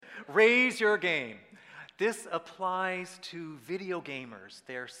Raise your game. This applies to video gamers,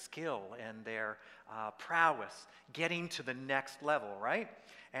 their skill and their prowess, getting to the next level, right?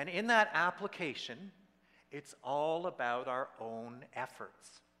 And in that application, it's all about our own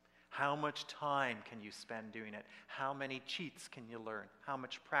efforts. How much time can you spend doing it? How many cheats can you learn? How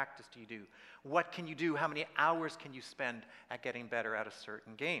much practice do you do? What can you do? How many hours can you spend at getting better at a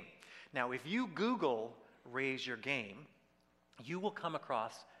certain game? Now, if you Google Raise Your Game, you will come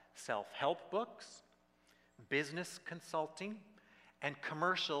across self-help books, business consulting, and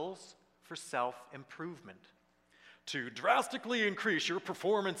commercials for self-improvement. To drastically increase your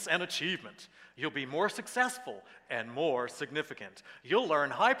performance and achievement, you'll be more successful and more significant. You'll learn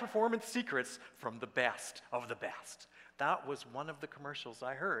high-performance secrets from the best of the best. That was one of the commercials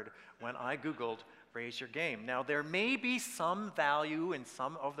I heard when I Googled Raise Your Game. Now, there may be some value in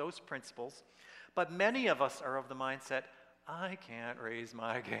some of those principles, but many of us are of the mindset, I can't raise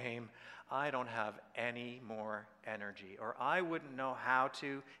my game. I don't have any more energy, or I wouldn't know how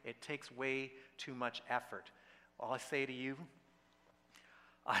to. It takes way too much effort. Well, I say to you,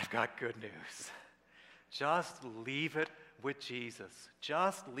 I've got good news. Just leave it with Jesus.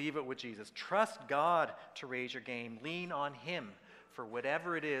 Just leave it with Jesus. Trust God to raise your game. Lean on Him for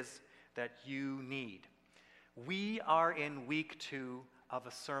whatever it is that you need. We are in week 2 of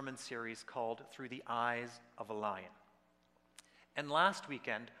a sermon series called Through the Eyes of a Lion. And last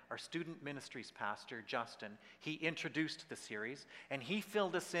weekend, our student ministries pastor, Justin, he introduced the series, and he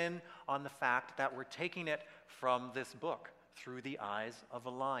filled us in on the fact that we're taking it from this book, Through the Eyes of a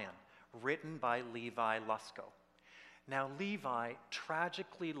Lion, written by Levi Lusko. Now, Levi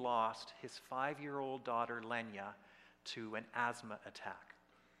tragically lost his 5-year-old daughter, Lenya, to an asthma attack.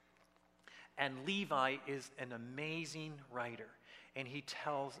 And Levi is an amazing writer, and he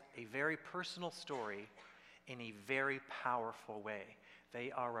tells a very personal story in a very powerful way.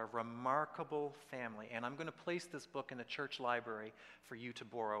 They are a remarkable family, and I'm going to place this book in the church library for you to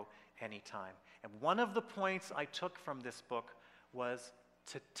borrow anytime. And one of the points I took from this book was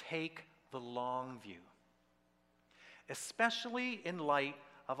to take the long view, especially in light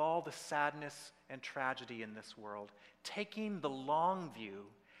of all the sadness and tragedy in this world. Taking the long view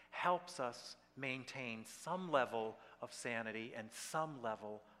helps us maintain some level of sanity and some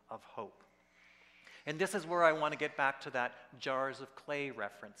level of hope. And this is where I want to get back to that jars of clay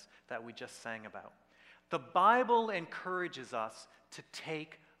reference that we just sang about. The Bible encourages us to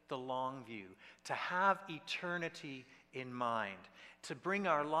take the long view, to have eternity in mind, to bring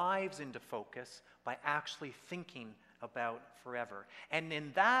our lives into focus by actually thinking about forever. And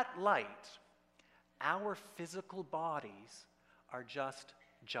in that light, our physical bodies are just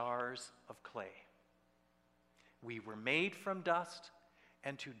jars of clay. We were made from dust,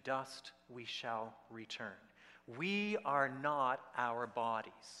 and to dust we shall return. We are not our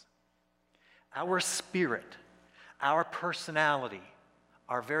bodies. Our spirit, our personality,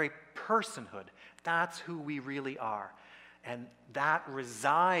 our very personhood, that's who we really are. And that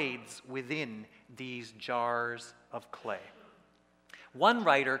resides within these jars of clay. One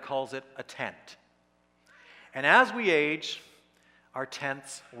writer calls it a tent. And as we age, our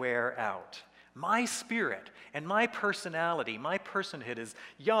tents wear out. My spirit and my personality, my personhood is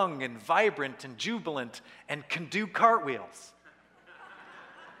young and vibrant and jubilant and can do cartwheels.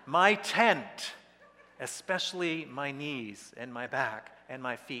 My tent, especially my knees and my back and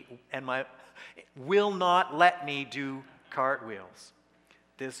my feet, will not let me do cartwheels.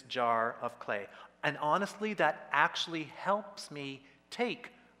 This jar of clay. And honestly, that actually helps me take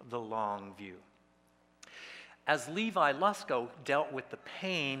the long view. As Levi Lusko dealt with the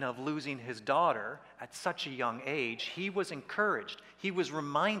pain of losing his daughter at such a young age, he was encouraged, he was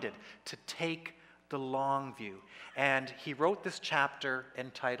reminded to take the long view. And he wrote this chapter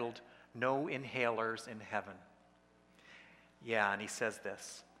entitled, No Inhalers in Heaven. Yeah, and he says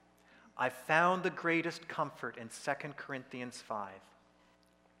this, I found the greatest comfort in 2 Corinthians 5.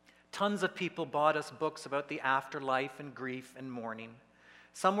 Tons of people bought us books about the afterlife and grief and mourning.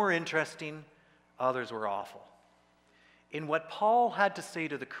 Some were interesting, others were awful. In what Paul had to say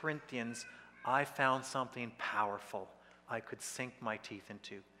to the Corinthians, I found something powerful I could sink my teeth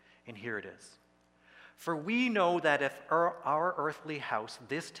into. And here it is. For we know that if our earthly house,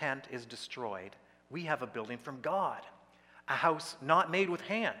 this tent, is destroyed, we have a building from God, a house not made with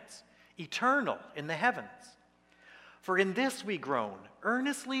hands, eternal in the heavens. For in this we groan,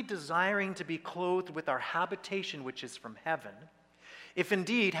 earnestly desiring to be clothed with our habitation which is from heaven. If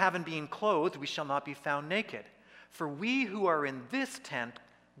indeed, having been clothed, we shall not be found naked. For we who are in this tent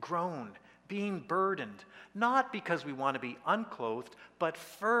groan, being burdened, not because we want to be unclothed, but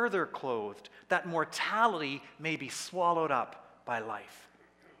further clothed, that mortality may be swallowed up by life.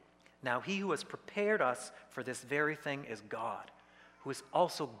 Now he who has prepared us for this very thing is God, who has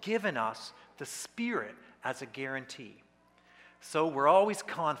also given us the Spirit as a guarantee. So we're always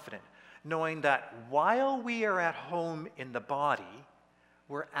confident, knowing that while we are at home in the body,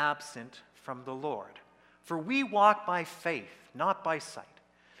 we're absent from the Lord. For we walk by faith, not by sight.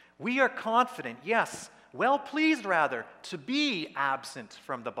 We are confident, yes, well pleased rather, to be absent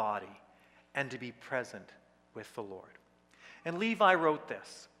from the body and to be present with the Lord. And Levi wrote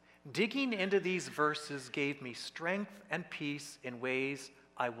this: digging into these verses gave me strength and peace in ways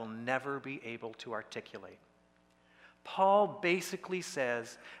I will never be able to articulate. Paul basically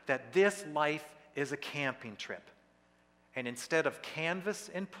says that this life is a camping trip. And instead of canvas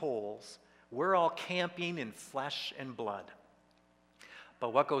and poles, we're all camping in flesh and blood.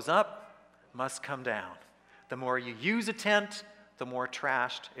 But what goes up must come down. The more you use a tent, the more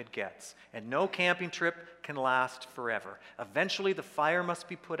trashed it gets. And no camping trip can last forever. Eventually, the fire must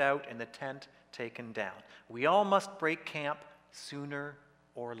be put out and the tent taken down. We all must break camp sooner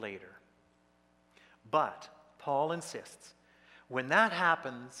or later. But Paul insists, when that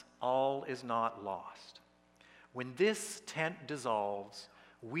happens, all is not lost. When this tent dissolves,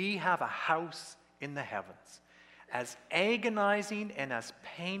 we have a house in the heavens. As agonizing and as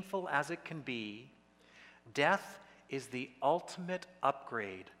painful as it can be, death is the ultimate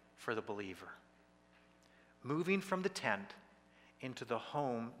upgrade for the believer. Moving from the tent into the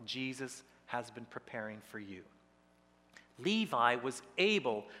home Jesus has been preparing for you. Levi was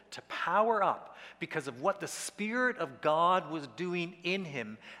able to power up because of what the Spirit of God was doing in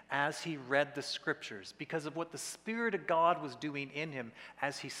him as he read the Scriptures, because of what the Spirit of God was doing in him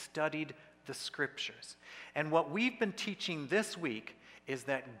as he studied the Scriptures. And what we've been teaching this week is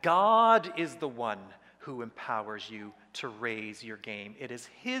that God is the one who empowers you to raise your game. It is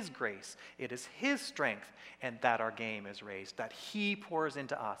His grace, it is His strength, and that our game is raised, that He pours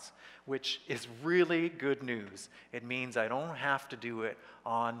into us, which is really good news. It means I don't have to do it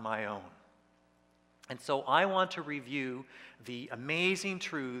on my own. And so I want to review the amazing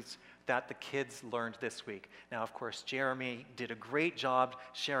truths that the kids learned this week. Now, of course, Jeremy did a great job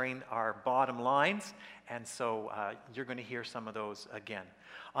sharing our bottom lines, and so you're going to hear some of those again.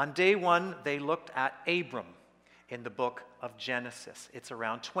 On day one, they looked at Abram in the book of Genesis. It's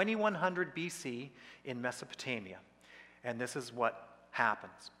around 2100 BC in Mesopotamia, and this is what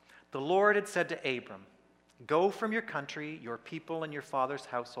happens. The Lord had said to Abram, "Go from your country, your people, and your father's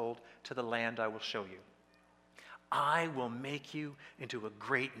household to the land I will show you. I will make you into a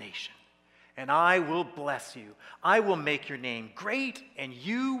great nation, and I will bless you. I will make your name great, and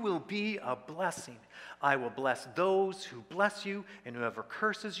you will be a blessing. I will bless those who bless you, and whoever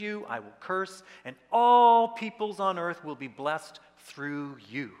curses you, I will curse, and all peoples on earth will be blessed through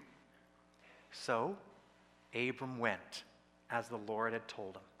you." So Abram went, as the Lord had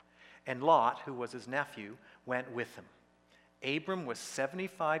told him, and Lot, who was his nephew, went with him. Abram was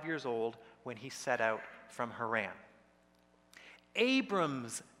 75 years old when he set out from Haran.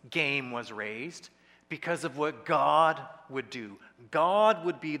 Abram's game was raised because of what God would do. God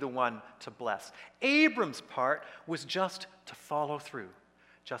would be the one to bless. Abram's part was just to follow through,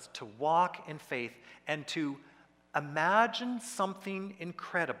 just to walk in faith and to imagine something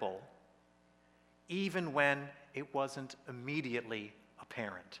incredible even when it wasn't immediately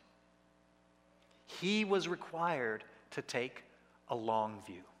apparent. He was required to take a long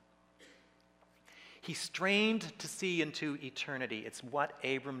view. He strained to see into eternity. It's what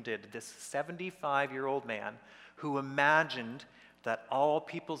Abram did, this 75-year-old man who imagined that all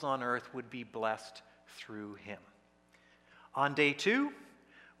peoples on earth would be blessed through him. On day two,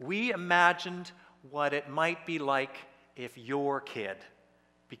 we imagined what it might be like if your kid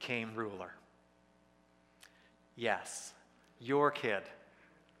became ruler. Yes, your kid,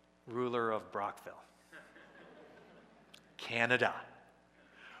 ruler of Brockville, Canada,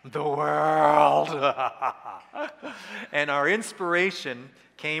 the world. And our inspiration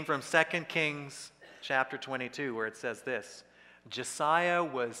came from 2 Kings chapter 22, where it says this: Josiah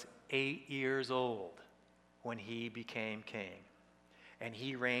was 8 years old when he became king, and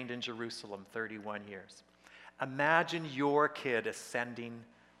he reigned in Jerusalem 31 years. Imagine your kid ascending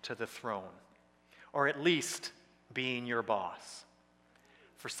to the throne, or at least being your boss.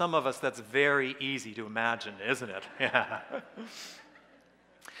 For some of us, that's very easy to imagine, isn't it? Yeah.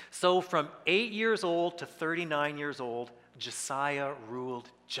 So from 8 years old to 39 years old, Josiah ruled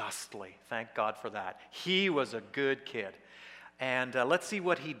justly. Thank God for that. He was a good kid. And let's see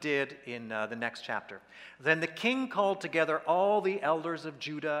what he did in the next chapter. Then the king called together all the elders of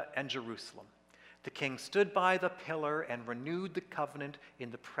Judah and Jerusalem. The king stood by the pillar and renewed the covenant in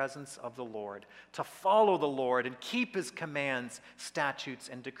the presence of the Lord, to follow the Lord and keep his commands, statutes,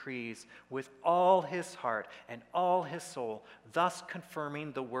 and decrees with all his heart and all his soul, thus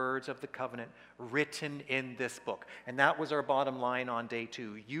confirming the words of the covenant written in this book. And that was our bottom line on day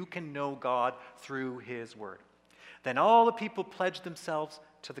 2. You can know God through his word. Then all the people pledged themselves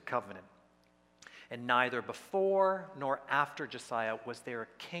to the covenant. And neither before nor after Josiah was there a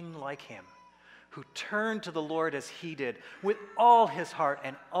king like him, who turned to the Lord as he did, with all his heart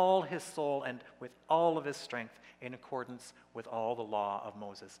and all his soul and with all of his strength, in accordance with all the law of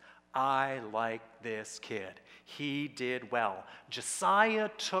Moses. I like this kid. He did well. Josiah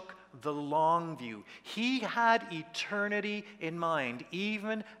took the long view. He had eternity in mind,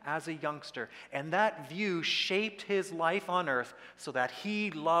 even as a youngster. And that view shaped his life on earth so that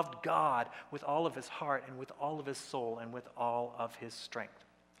he loved God with all of his heart and with all of his soul and with all of his strength.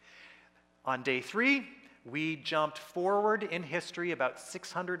 On day 3, we jumped forward in history about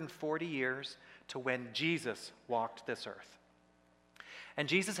 640 years to when Jesus walked this earth. And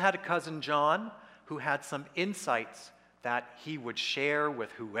Jesus had a cousin, John, who had some insights that he would share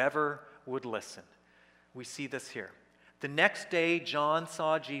with whoever would listen. We see this here. The next day, John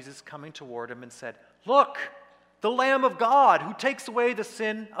saw Jesus coming toward him and said, "Look, the Lamb of God who takes away the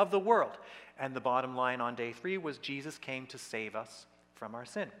sin of the world." And the bottom line on day 3 was Jesus came to save us from our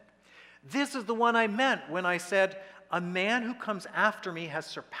sin. This is the one I meant when I said, "A man who comes after me has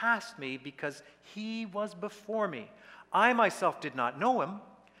surpassed me because he was before me. I myself did not know him,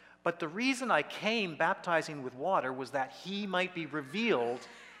 but the reason I came baptizing with water was that he might be revealed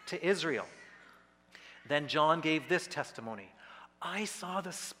to Israel." Then John gave this testimony, "I saw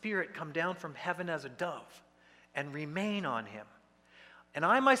the Spirit come down from heaven as a dove and remain on him. And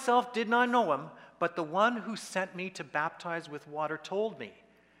I myself did not know him, but the one who sent me to baptize with water told me,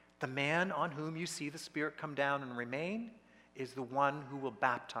 'The man on whom you see the Spirit come down and remain is the one who will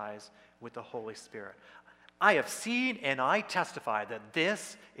baptize with the Holy Spirit.' I have seen and I testify that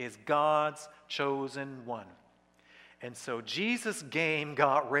this is God's chosen one." And so Jesus' game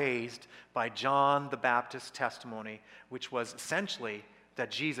got raised by John the Baptist's testimony, which was essentially that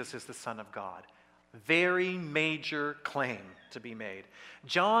Jesus is the Son of God. Very major claim to be made.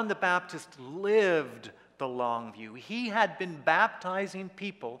 John the Baptist lived the long view. He had been baptizing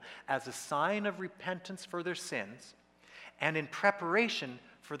people as a sign of repentance for their sins and in preparation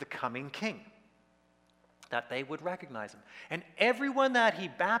for the coming king, that they would recognize him. And everyone that he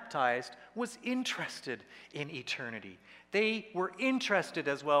baptized was interested in eternity. They were interested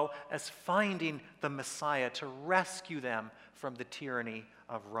as well as finding the Messiah to rescue them from the tyranny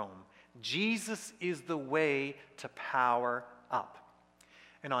of Rome. Jesus is the way to power up.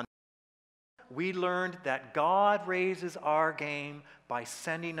 And on we learned that God raises our game by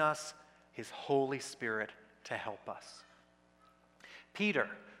sending us his Holy Spirit to help us. Peter,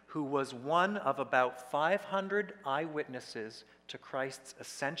 who was one of about 500 eyewitnesses to Christ's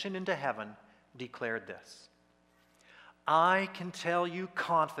ascension into heaven, declared this, "I can tell you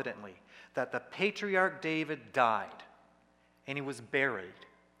confidently that the patriarch David died, and he was buried,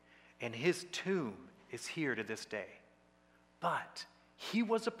 and his tomb is here to this day. But he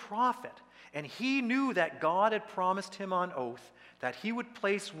was a prophet, and he knew that God had promised him on oath that he would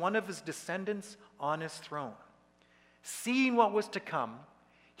place one of his descendants on his throne. Seeing what was to come,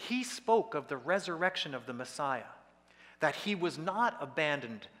 he spoke of the resurrection of the Messiah, that he was not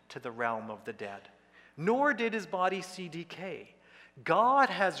abandoned to the realm of the dead, nor did his body see decay. God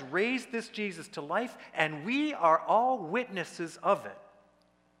has raised this Jesus to life, and we are all witnesses of it.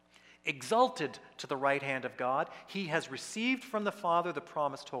 Exalted to the right hand of God, he has received from the Father the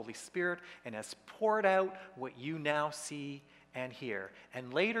promised Holy Spirit and has poured out what you now see and hear."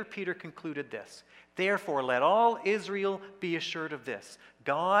 And later Peter concluded this, "Therefore let all Israel be assured of this,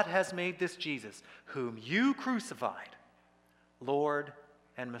 God has made this Jesus, whom you crucified, Lord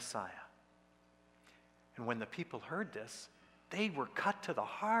and Messiah." And when the people heard this, they were cut to the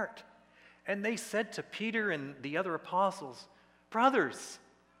heart. And they said to Peter and the other apostles, "Brothers,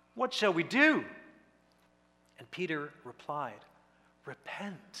 what shall we do?" And Peter replied,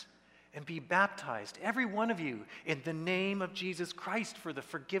 "Repent and be baptized, every one of you, in the name of Jesus Christ for the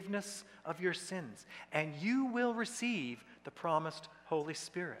forgiveness of your sins, and you will receive the promised Holy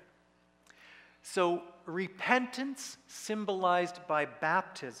Spirit." So repentance, symbolized by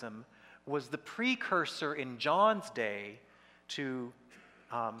baptism, was the precursor in John's day to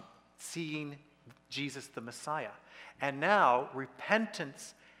seeing Jesus the Messiah. And now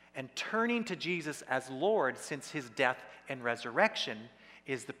repentance and turning to Jesus as Lord since his death and resurrection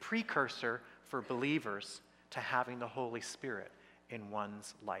is the precursor for believers to having the Holy Spirit in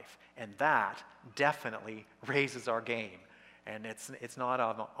one's life. And that definitely raises our game. And it's not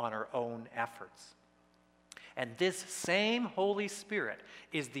on our own efforts. And this same Holy Spirit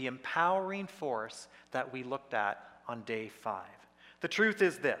is the empowering force that we looked at on day 5. The truth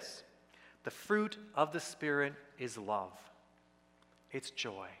is this: the fruit of the Spirit is love. It's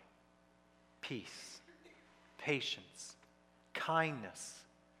joy, peace, patience, kindness,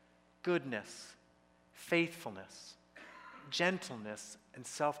 goodness, faithfulness, gentleness, and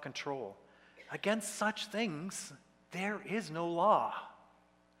self-control. Against such things, there is no law.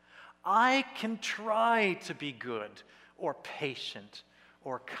 I can try to be good or patient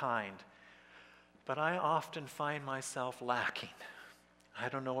or kind, but I often find myself lacking. I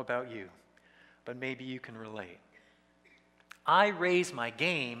don't know about you, but maybe you can relate. I raise my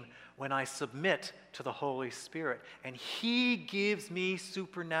game when I submit to the Holy Spirit, and He gives me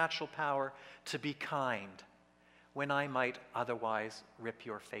supernatural power to be kind when I might otherwise rip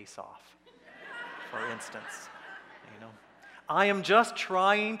your face off, for instance. I am just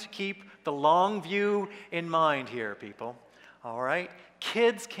trying to keep the long view in mind here, people. All right?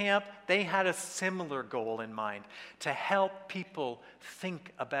 Kids Camp, they had a similar goal in mind: to help people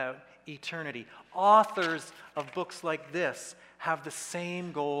think about eternity. Authors of books like this have the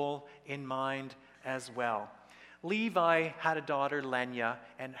same goal in mind as well. Levi had a daughter, Lenya,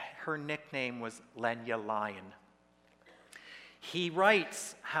 and her nickname was Lenya Lion. He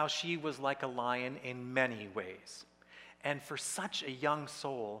writes how she was like a lion in many ways. And for such a young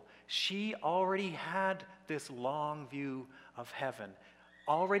soul, she already had this long view of heaven,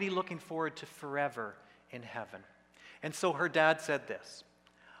 already looking forward to forever in heaven. And so her dad said this: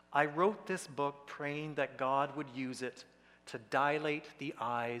 I wrote this book praying that God would use it to dilate the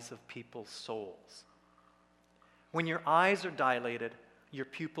eyes of people's souls. When your eyes are dilated, your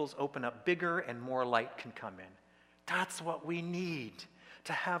pupils open up bigger and more light can come in. That's what we need,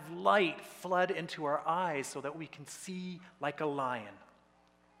 to have light flood into our eyes so that we can see like a lion.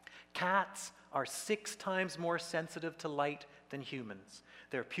 Cats are 6 times more sensitive to light than humans.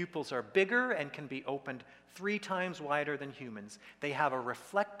 Their pupils are bigger and can be opened 3 times wider than humans. They have a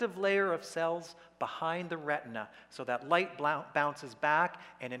reflective layer of cells behind the retina so that light bounces back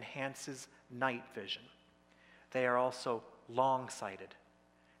and enhances night vision. They are also long-sighted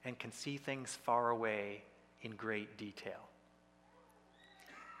and can see things far away in great detail.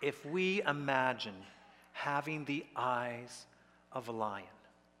 If we imagine having the eyes of a lion,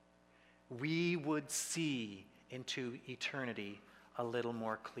 we would see into eternity a little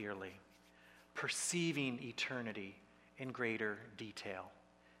more clearly, perceiving eternity in greater detail.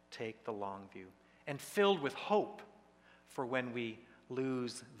 Take the long view. And filled with hope for when we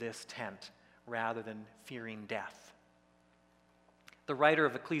lose this tent rather than fearing death. The writer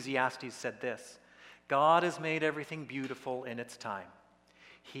of Ecclesiastes said this: God has made everything beautiful in its time.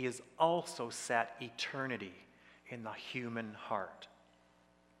 He has also set eternity in the human heart.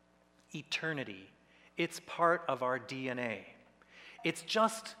 Eternity, it's part of our DNA. It's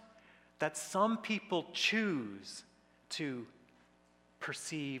just that some people choose to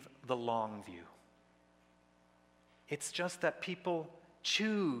perceive the long view. It's just that people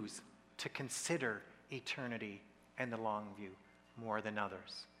choose to consider eternity and the long view more than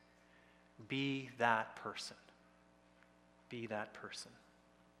others. Be that person. Be that person.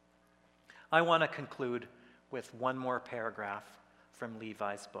 I want to conclude with one more paragraph from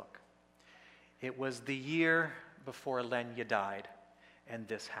Levi's book. It was the year before Lenya died, and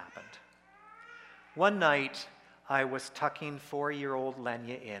this happened. One night, I was tucking 4-year-old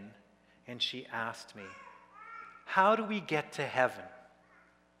Lenya in, and she asked me, "How do we get to heaven?"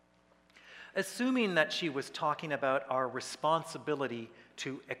 Assuming that she was talking about our responsibility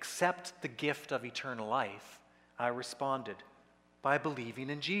to accept the gift of eternal life, I responded, "By believing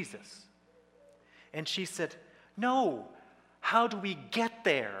in Jesus." And she said, "No, how do we get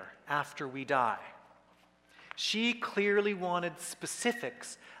there after we die?" She clearly wanted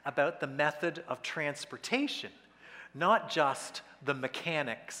specifics about the method of transportation, not just the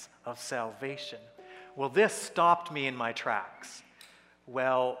mechanics of salvation. Well, this stopped me in my tracks.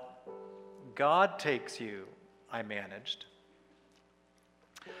 "Well, God takes you," I managed.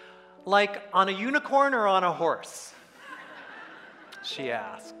 "Like on a unicorn or on a horse?" she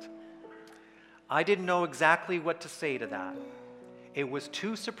asked. I didn't know exactly what to say to that. It was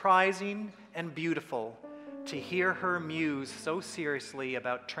too surprising and beautiful to hear her muse so seriously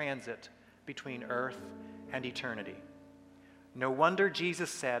about transit between earth and eternity. No wonder Jesus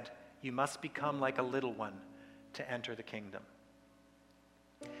said, "You must become like a little one to enter the kingdom."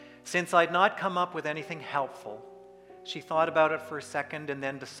 Since I'd not come up with anything helpful, she thought about it for a second and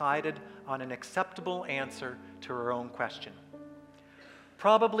then decided on an acceptable answer to her own question.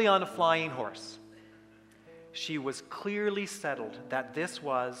 probably on a flying horse, she was clearly settled that this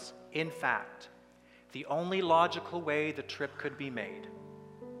was, in fact, the only logical way the trip could be made.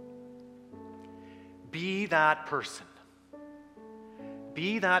 Be that person.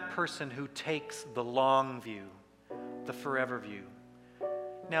 Be that person who takes the long view, the forever view.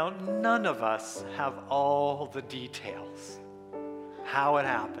 Now, none of us have all the details, how it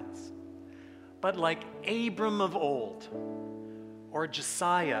happens. But like Abram of old, or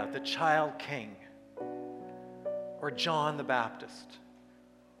Josiah, the child king, or John the Baptist,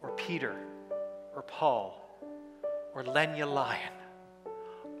 or Peter, or Paul, or Lenya Lyon,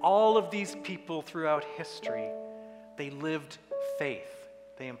 all of these people throughout history, they lived faith.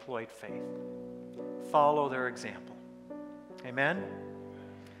 They employed faith. Follow their example. Amen?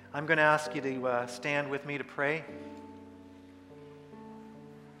 I'm going to ask you to stand with me to pray.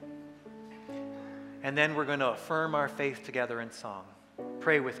 And then we're going to affirm our faith together in song.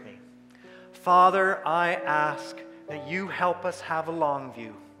 Pray with me. Father, I ask that you help us have a long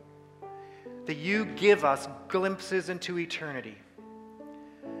view, that you give us glimpses into eternity.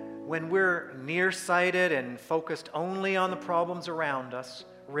 When we're nearsighted and focused only on the problems around us,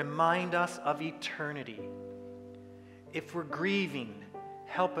 remind us of eternity. If we're grieving,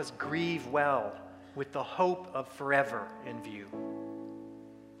 help us grieve well with the hope of forever in view.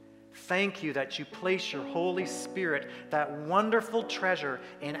 Thank you that you place your Holy Spirit, that wonderful treasure,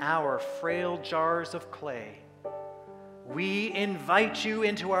 in our frail jars of clay. We invite you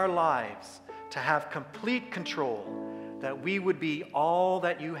into our lives to have complete control, that we would be all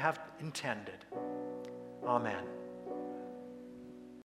that you have intended. Amen.